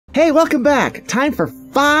Hey, welcome back! Time for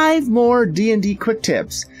 5 more D&D quick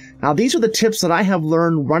tips. Now, these are the tips that I have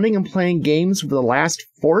learned running and playing games for the last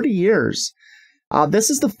 40 years. This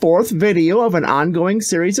is the 4th video of an ongoing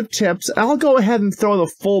series of tips, and I'll go ahead and throw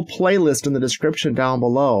the full playlist in the description down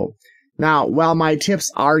below. Now, while my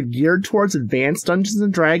tips are geared towards advanced Dungeons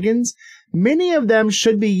 & Dragons, many of them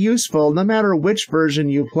should be useful no matter which version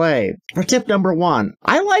you play. For tip number 1,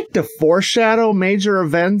 I like to foreshadow major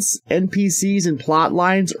events, NPCs, and plot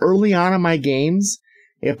lines early on in my games.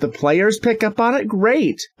 If the players pick up on it,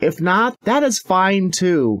 great. If not, that is fine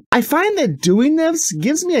too. I find that doing this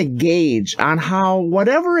gives me a gauge on how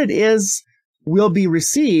whatever it is will be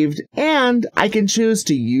received, and I can choose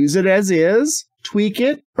to use it as is, tweak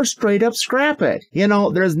it, or straight up scrap it. You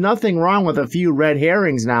know, there's nothing wrong with a few red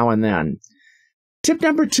herrings now and then. Tip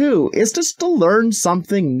number 2 is just to learn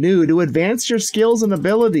something new to advance your skills and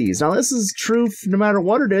abilities. Now, this is true no matter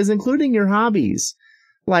what it is, including your hobbies,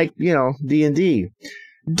 like, you know, D&D.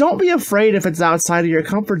 Don't be afraid if it's outside of your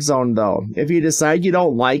comfort zone, though. If you decide you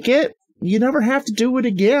don't like it, you never have to do it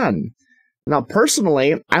again. Now,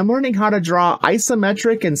 personally, I'm learning how to draw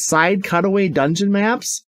isometric and side cutaway dungeon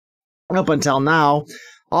maps. Up until now,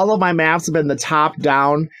 all of my maps have been the top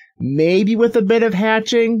down, maybe with a bit of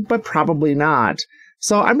hatching, but probably not.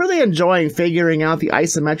 So I'm really enjoying figuring out the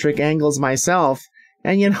isometric angles myself.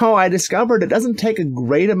 And you know, I discovered it doesn't take a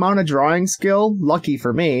great amount of drawing skill, lucky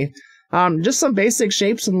for me, just some basic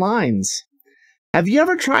shapes and lines. Have you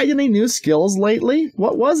ever tried any new skills lately?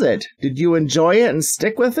 What was it? Did you enjoy it and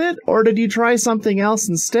stick with it, or did you try something else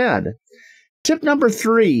instead? Tip number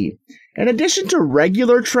 3. In addition to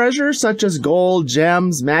regular treasures such as gold,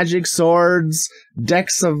 gems, magic swords,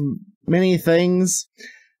 decks of many things,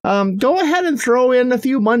 go ahead and throw in a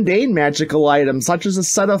few mundane magical items such as a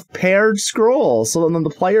set of paired scrolls so that the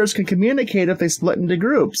players can communicate if they split into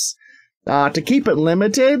groups. To keep it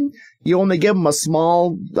limited, you only give them a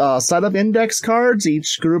small set of index cards.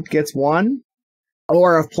 Each group gets one.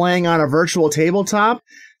 Or if playing on a virtual tabletop,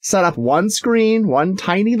 set up one screen, one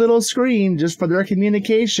tiny little screen just for their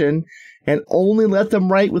communication, and only let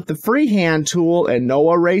them write with the freehand tool and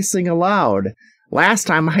no erasing allowed. Last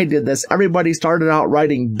time I did this, everybody started out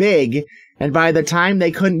writing big, and by the time they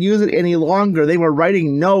couldn't use it any longer, they were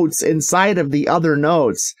writing notes inside of the other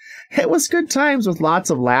notes. It was good times with lots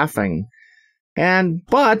of laughing. And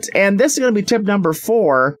this is going to be tip number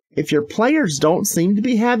 4, if your players don't seem to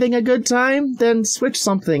be having a good time, then switch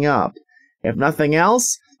something up. If nothing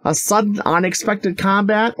else, a sudden unexpected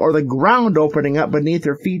combat or the ground opening up beneath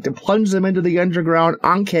your feet to plunge them into the underground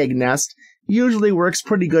Ankeg nest usually works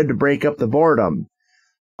pretty good to break up the boredom.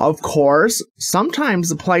 Of course, sometimes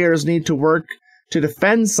the players need to work to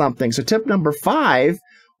defend something, so tip number 5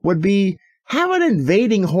 would be have an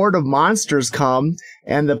invading horde of monsters come,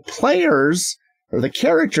 and the players or the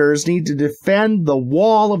characters need to defend the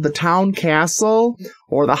wall of the town castle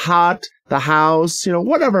or the hut, the house, you know,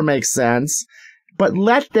 whatever makes sense. But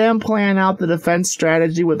let them plan out the defense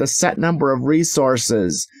strategy with a set number of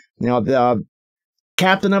resources. You know, the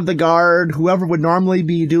captain of the guard, whoever would normally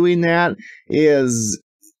be doing that, is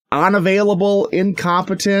unavailable,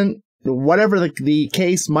 incompetent, whatever the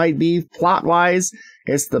case might be plot-wise.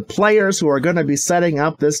 It's the players who are going to be setting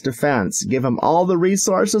up this defense. Give them all the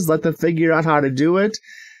resources, let them figure out how to do it,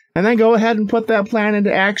 and then go ahead and put that plan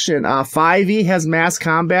into action. 5e has mass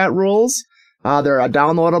combat rules. They're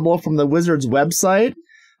downloadable from the Wizard's website.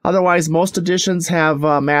 Otherwise, most editions have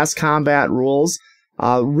mass combat rules.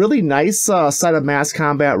 Really nice set of mass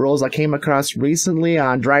combat rules I came across recently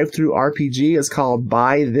on Drive-Thru RPG is called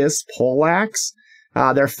Buy This Poleaxe.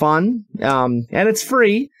 They're fun, and it's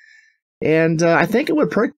free. And I think it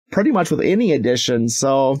would pretty much with any edition.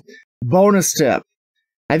 So, bonus tip.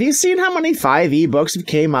 Have you seen how many 5e books have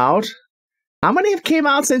came out? How many have came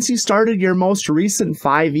out since you started your most recent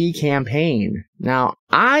 5e campaign? Now,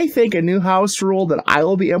 I think a new house rule that I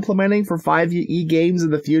will be implementing for 5e games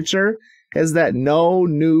in the future is that no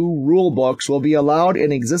new rule books will be allowed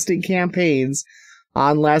in existing campaigns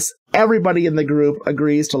unless everybody in the group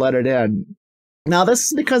agrees to let it in. Now, this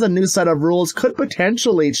is because a new set of rules could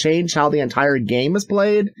potentially change how the entire game is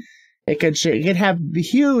played. It could have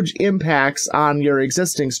huge impacts on your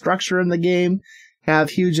existing structure in the game, have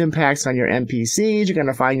huge impacts on your NPCs. You're going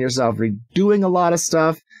to find yourself redoing a lot of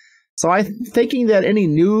stuff. So I'm thinking that any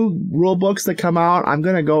new rule books that come out, I'm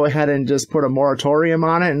going to go ahead and just put a moratorium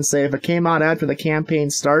on it and say if it came out after the campaign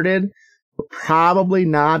started, we're probably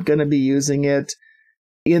not going to be using it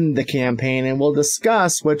in the campaign, and we'll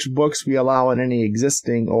discuss which books we allow in any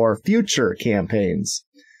existing or future campaigns.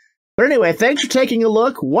 But anyway, thanks for taking a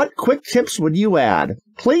look. What quick tips would you add?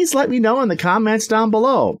 Please let me know in the comments down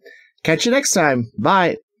below. Catch you next time.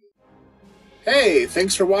 Bye. Hey,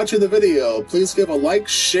 thanks for watching the video. Please give a like,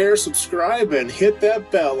 share, subscribe, and hit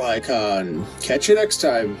that bell icon. Catch you next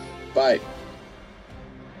time. Bye.